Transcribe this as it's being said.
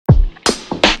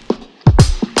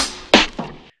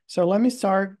So let me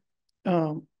start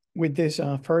with this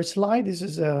first slide. This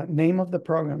is the name of the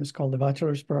program. It's called the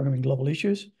Bachelor's Program in Global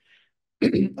Issues.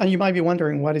 And you might be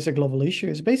wondering, what is a global issue?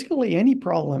 It's basically any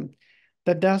problem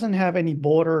that doesn't have any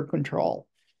border control.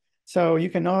 So you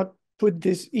cannot put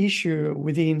this issue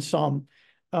within some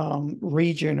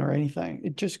region or anything.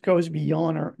 It just goes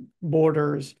beyond our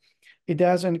borders. It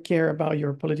doesn't care about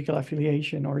your political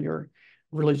affiliation or your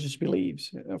religious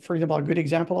beliefs. For example, a good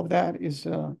example of that is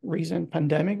a recent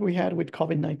pandemic we had with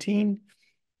COVID-19.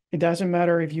 It doesn't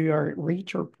matter if you are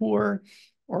rich or poor,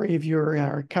 or if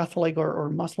you're Catholic or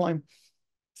Muslim.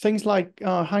 Things like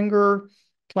hunger,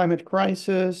 climate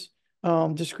crisis,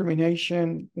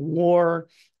 discrimination, war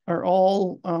are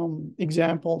all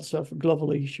examples of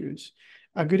global issues.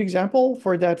 A good example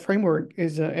for that framework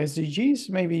is SDGs.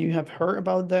 Maybe you have heard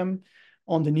about them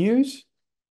on the news.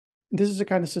 This is a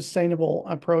kind of sustainable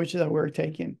approach that we're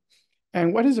taking.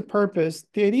 And what is the purpose?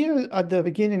 The idea at the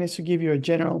beginning is to give you a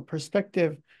general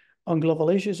perspective on global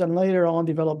issues and later on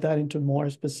develop that into more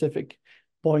specific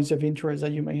points of interest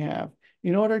that you may have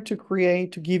in order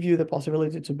to give you the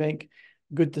possibility to make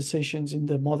good decisions in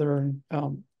the modern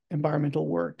environmental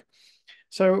work.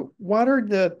 So what are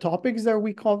the topics that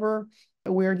we cover?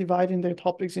 We're dividing the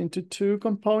topics into two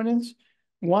components.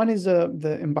 One is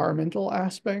the environmental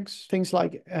aspects, things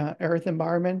like earth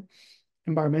environment,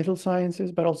 environmental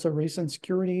sciences, but also risk and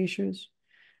security issues.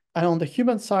 And on the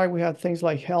human side, we have things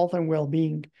like health and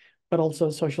well-being, but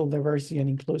also social diversity and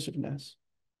inclusiveness.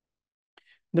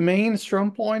 The main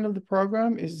strong point of the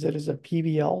program is that it's a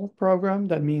PBL program.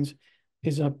 That means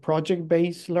it's a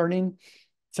project-based learning.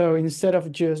 So instead of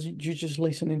you just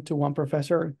listening to one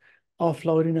professor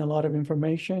offloading a lot of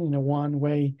information in a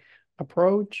one-way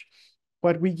approach,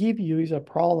 what we give you is a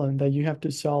problem that you have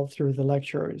to solve through the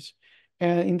lectures.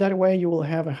 And in that way, you will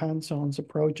have a hands-on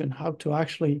approach on how to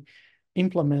actually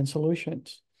implement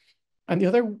solutions. And the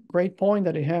other great point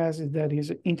that it has is that it's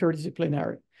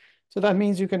interdisciplinary. So that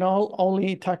means you can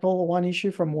only tackle one issue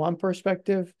from one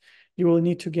perspective. You will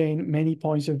need to gain many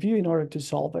points of view in order to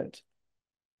solve it.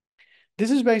 This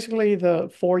is basically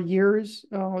the 4 years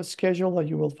schedule that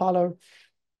you will follow.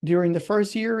 During the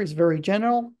first year is very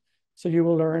general. So you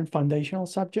will learn foundational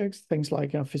subjects, things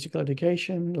like physical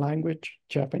education, language,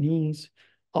 Japanese,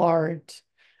 art,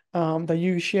 that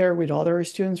you share with other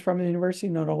students from the university,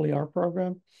 not only our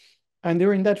program. And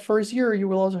during that first year, you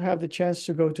will also have the chance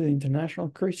to go to the International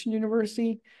Christian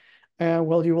University.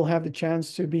 Well, you will have the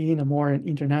chance to be in a more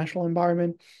international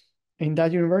environment in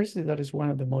that university that is one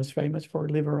of the most famous for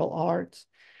liberal arts.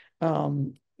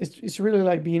 It's really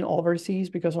like being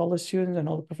overseas because all the students and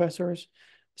all the professors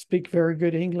speak very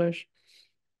good English.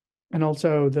 And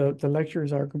also the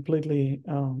lectures are completely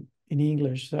in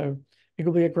English. So it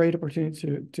will be a great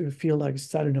opportunity to feel like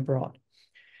studying abroad.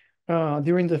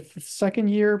 During the second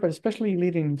year, but especially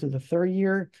leading into the third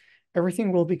year,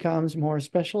 everything will become more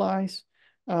specialized,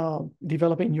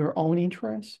 developing your own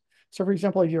interests. So for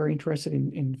example, if you're interested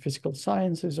in physical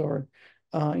sciences or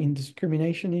in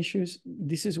discrimination issues,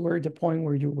 this is where the point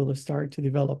where you will start to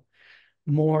develop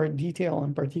more detail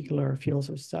on particular fields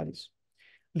of studies.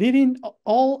 Leading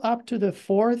all up to the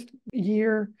fourth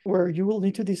year, where you will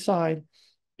need to decide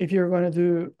if you're going to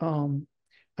do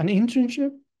an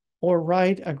internship or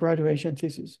write a graduation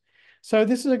thesis. So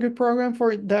this is a good program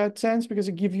for that sense because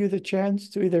it gives you the chance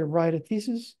to either write a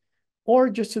thesis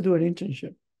or just to do an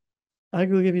internship. I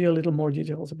will give you a little more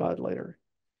details about it later.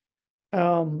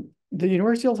 The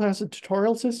university also has a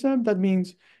tutorial system. That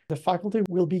means the faculty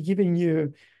will be giving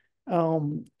you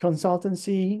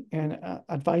consultancy and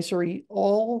advisory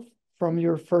all from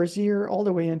your first year all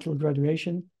the way until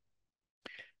graduation.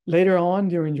 Later on,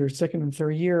 during your second and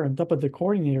third year, on top of the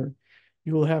coordinator,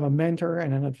 you will have a mentor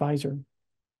and an advisor.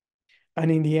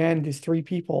 And in the end, these three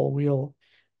people will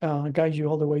guide you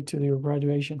all the way to your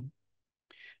graduation.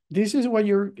 This is what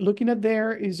you're looking at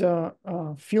there is a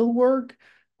field work.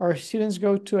 Our students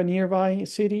go to a nearby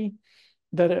city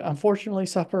that unfortunately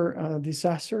suffer a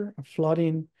disaster, a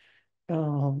flooding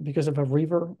because of a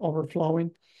river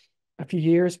overflowing a few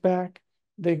years back.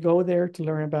 They go there to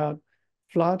learn about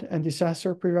flood and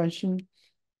disaster prevention.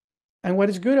 And what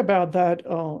is good about that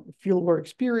fieldwork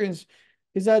experience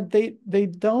is that they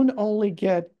don't only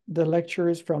get the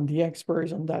lectures from the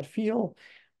experts on that field,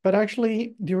 but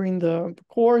actually during the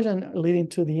course and leading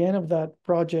to the end of that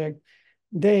project,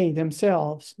 they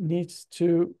themselves needs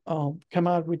to come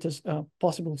out with a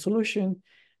possible solution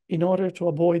in order to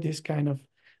avoid this kind of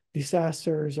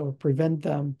disasters or prevent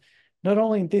them, not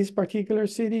only in this particular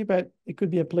city, but it could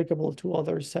be applicable to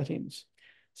other settings.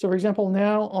 So for example,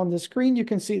 now on the screen, you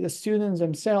can see the students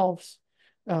themselves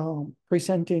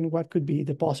presenting what could be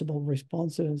the possible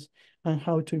responses and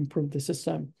how to improve the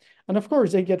system. And of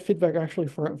course, they get feedback actually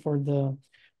from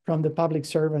the public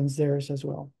servants there as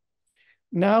well.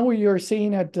 Now we are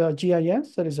seeing at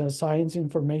GIS, that is a science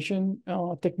information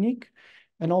technique,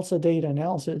 and also data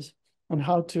analysis on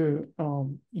how to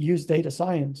use data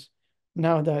science.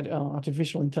 Now that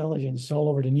artificial intelligence is all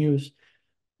over the news,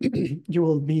 you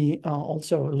will be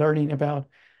also learning about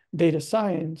data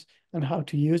science and how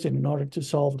to use it in order to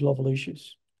solve global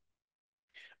issues.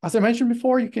 As I mentioned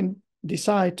before, you can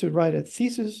decide to write a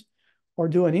thesis or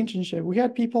do an internship. We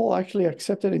had people actually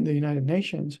accepted in the United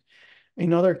Nations.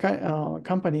 In other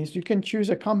companies, you can choose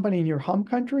a company in your home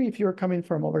country if you're coming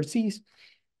from overseas,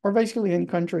 or basically any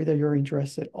country that you're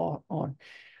interested on.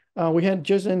 We had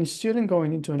just a student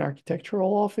going into an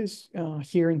architectural office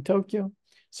here in Tokyo.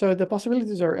 So the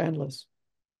possibilities are endless.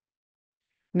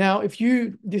 Now, if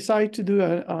you decide to do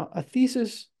a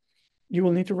thesis, you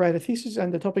will need to write a thesis,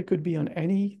 and the topic could be on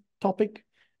any topic.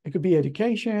 It could be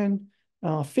education,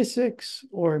 physics,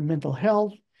 or mental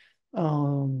health,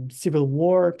 civil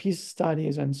war, peace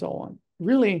studies, and so on.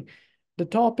 Really, the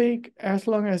topic, as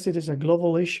long as it is a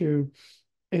global issue,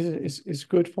 is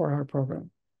good for our program.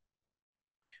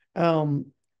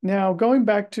 Now, going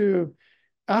back to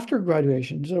after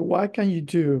graduation, so what can you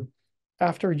do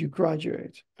after you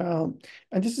graduate? And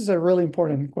this is a really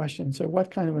important question. So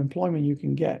what kind of employment you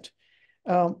can get?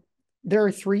 There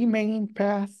are three main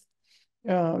paths.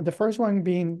 The first one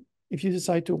being if you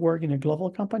decide to work in a global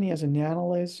company as an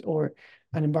analyst or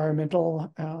an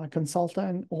environmental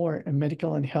consultant or a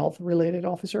medical and health related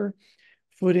officer,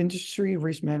 food industry,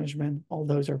 risk management, all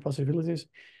those are possibilities,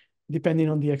 depending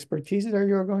on the expertise that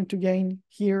you're going to gain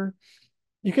here.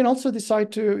 You can also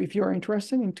decide to, if you're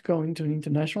interested in going to an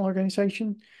international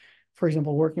organization, for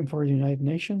example, working for the United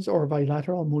Nations or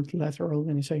bilateral, multilateral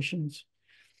organizations.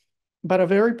 But a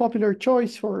very popular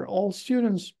choice for all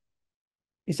students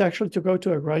is actually to go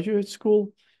to a graduate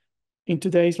school. In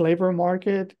today's labor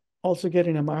market, also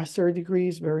getting a master's degree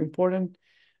is very important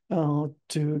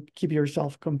to keep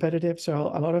yourself competitive.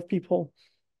 So a lot of people,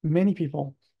 many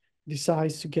people,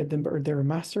 decides to get their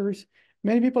masters.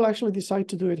 Many people actually decide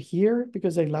to do it here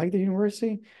because they like the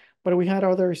university. But we had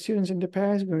other students in the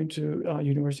past going to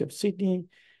University of Sydney,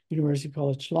 University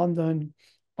College London,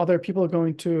 other people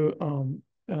going to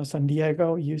San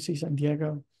Diego, UC San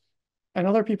Diego, and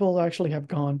other people actually have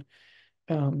gone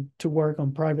to work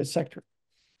on private sector.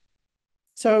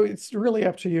 So it's really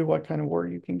up to you what kind of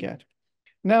work you can get.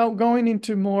 Now, going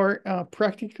into more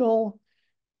practical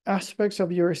aspects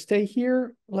of your stay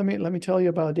here, let me tell you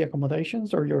about the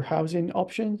accommodations or your housing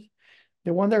options.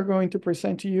 The one they're going to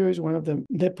present to you is one of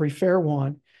the preferred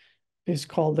one is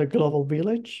called the Global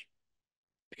Village.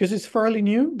 Because it's fairly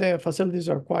new, the facilities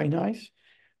are quite nice,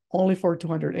 only for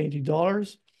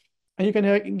 $280. And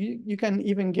you can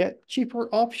even get cheaper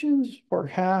options for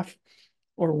half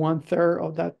or 1/3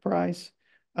 of that price,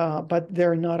 but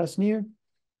they're not as new.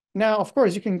 Now, of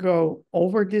course, you can go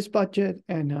over this budget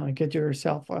and get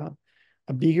yourself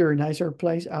a bigger, nicer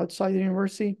place outside the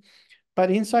university.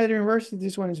 But inside the university,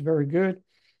 this one is very good.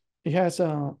 It has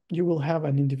you will have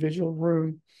an individual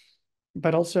room,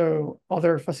 but also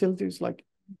other facilities like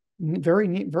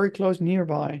very close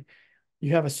nearby.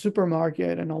 You have a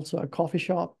supermarket and also a coffee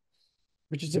shop,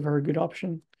 which is a very good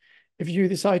option. If you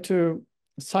decide to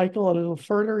cycle a little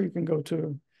further, you can go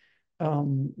to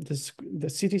the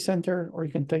city center, or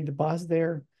you can take the bus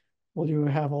there. Well, you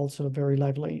have also very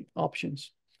lively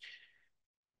options.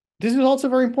 This is also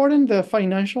very important, the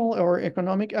financial or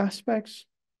economic aspects.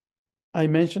 I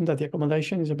mentioned that the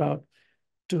accommodation is about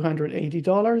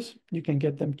 $280. You can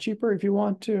get them cheaper if you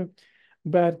want to.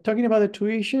 But talking about the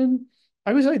tuition,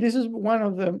 I would say this is one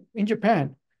of the, in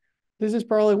Japan, this is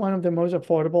probably one of the most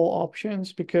affordable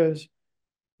options because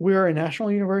we are a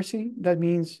national university. That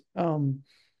means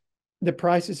the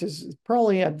prices is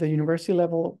probably at the university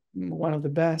level, one of the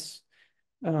best,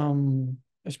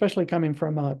 especially coming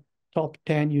from a top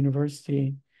 10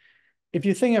 university. If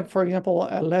you think of, for example,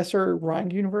 a lesser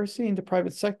ranked university in the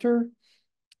private sector,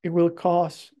 it will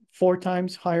cost 4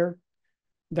 times higher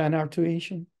than our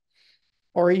tuition.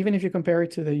 Or even if you compare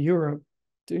it to the Europe,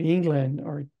 to England,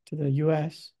 or to the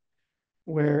US,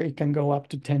 where it can go up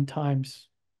to 10 times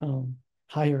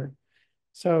higher.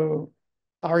 So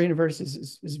our university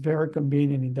is very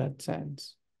convenient in that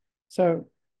sense. So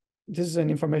this is an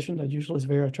information that usually is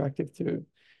very attractive to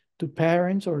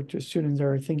parents or to students that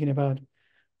are thinking about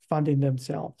funding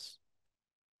themselves.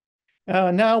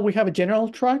 Now we have a general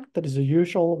track that is the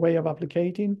usual way of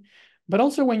applying, but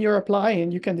also when you're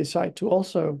applying, you can decide to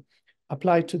also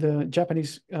apply to the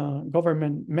Japanese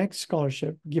government MEC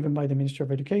scholarship given by the Ministry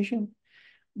of Education,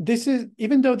 this is,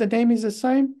 even though the name is the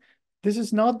same, this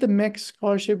is not the mixed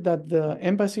scholarship that the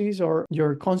embassies or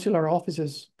your consular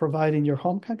offices provide in your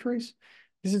home countries.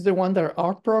 This is the one that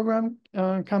our program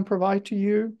can provide to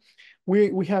you.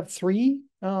 We have three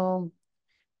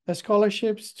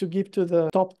scholarships to give to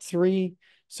the top three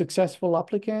successful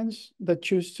applicants that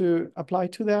choose to apply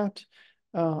to that.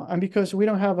 And because we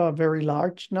don't have a very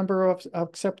large number of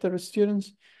accepted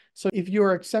students, so if you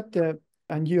are accepted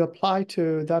and you apply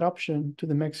to that option, to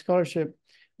the MEC scholarship,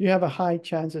 you have a high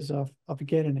chances of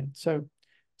getting it. So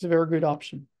it's a very good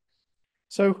option.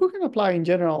 So who can apply in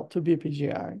general to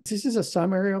BPGI? This is a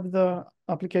summary of the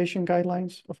application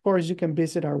guidelines. Of course, you can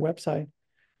visit our website.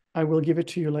 I will give it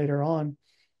to you later on.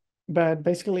 But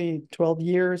basically 12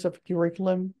 years of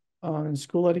curriculum and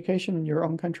school education in your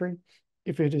own country,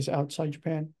 if it is outside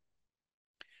Japan,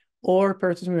 or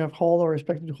persons who have hold or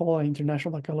expected to hold an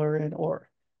international baccalaureate or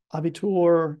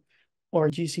Abitur or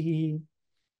GCE.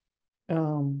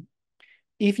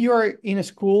 If you are in a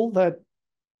school that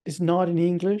is not in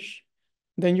English,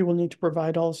 then you will need to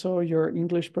provide also your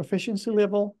English proficiency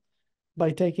level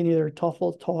by taking either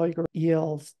TOEFL, TOEIC, or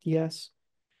ELTS.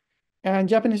 And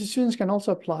Japanese students can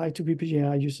also apply to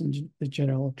BPGI using the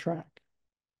general track.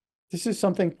 This is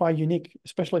something quite unique,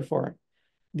 especially for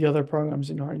the other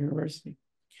programs in our university.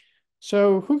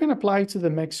 So who can apply to the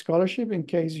MEC scholarship in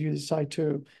case you decide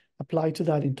to apply to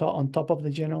that on top of the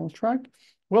general track?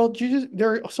 Well,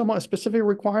 there are somewhat specific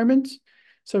requirements,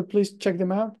 so please check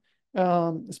them out.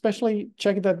 Especially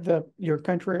check that your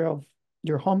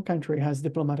home country has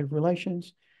diplomatic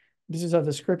relations. This is a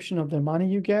description of the money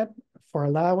you get for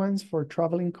allowance, for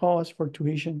traveling costs, for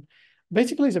tuition.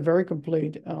 Basically, it's a very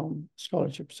complete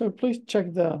scholarship. So please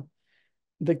check the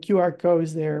QR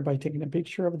codes there by taking a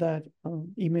picture of that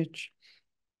image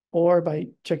or by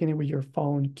checking it with your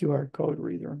phone QR code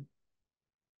reader.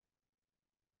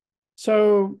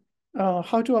 So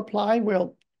how to apply?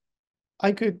 Well,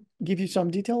 I could give you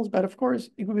some details, but of course,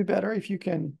 it would be better if you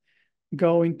can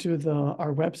go into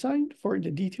our website for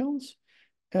the details.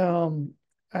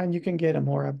 And you can get a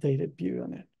more updated view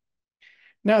on it.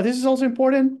 Now, this is also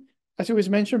important, as it was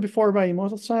mentioned before by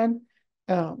Imoto-san,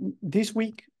 this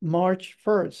week, March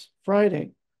 1st,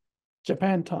 Friday,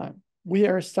 Japan time, we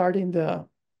are starting the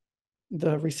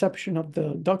reception of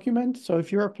the document. So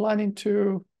if you're planning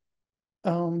to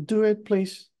do it,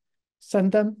 please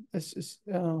send them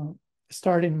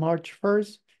starting March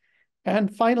 1st and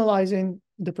finalizing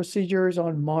the procedures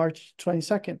on March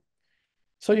 22nd.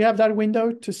 So you have that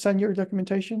window to send your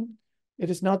documentation. It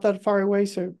is not that far away,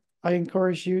 so I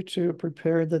encourage you to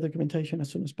prepare the documentation as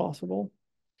soon as possible.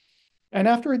 And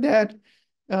after that,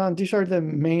 these are the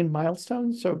main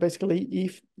milestones. So basically,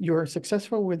 if you're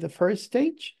successful with the first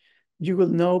stage, you will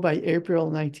know by April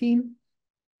 19.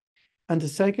 And the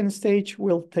second stage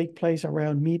will take place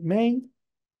around mid-May.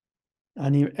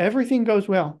 And if everything goes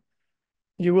well,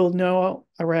 you will know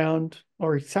around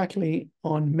or exactly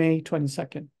on May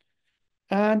 22nd.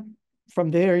 And from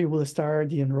there, you will start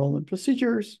the enrollment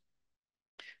procedures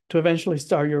to eventually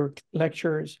start your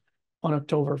lectures on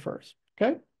October 1st,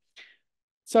 okay?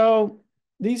 So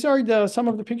these are some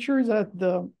of the pictures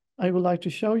that I would like to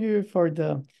show you for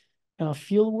the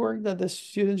field work that the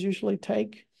students usually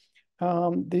take.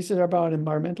 This is about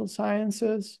environmental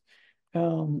sciences.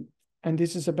 And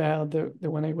this is about the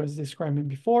one I was describing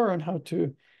before on how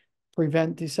to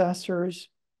prevent disasters.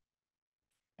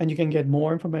 And you can get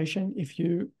more information if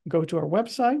you go to our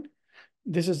website.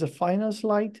 This is the final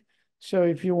slide. So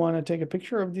if you want to take a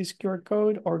picture of this QR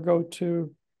code or go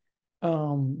to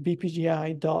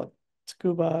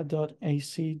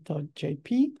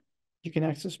bpgi.tsukuba.ac.jp, you can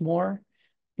access more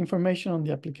information on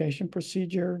the application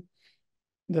procedure,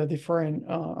 the different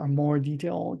more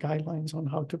detailed guidelines on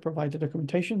how to provide the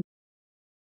documentation.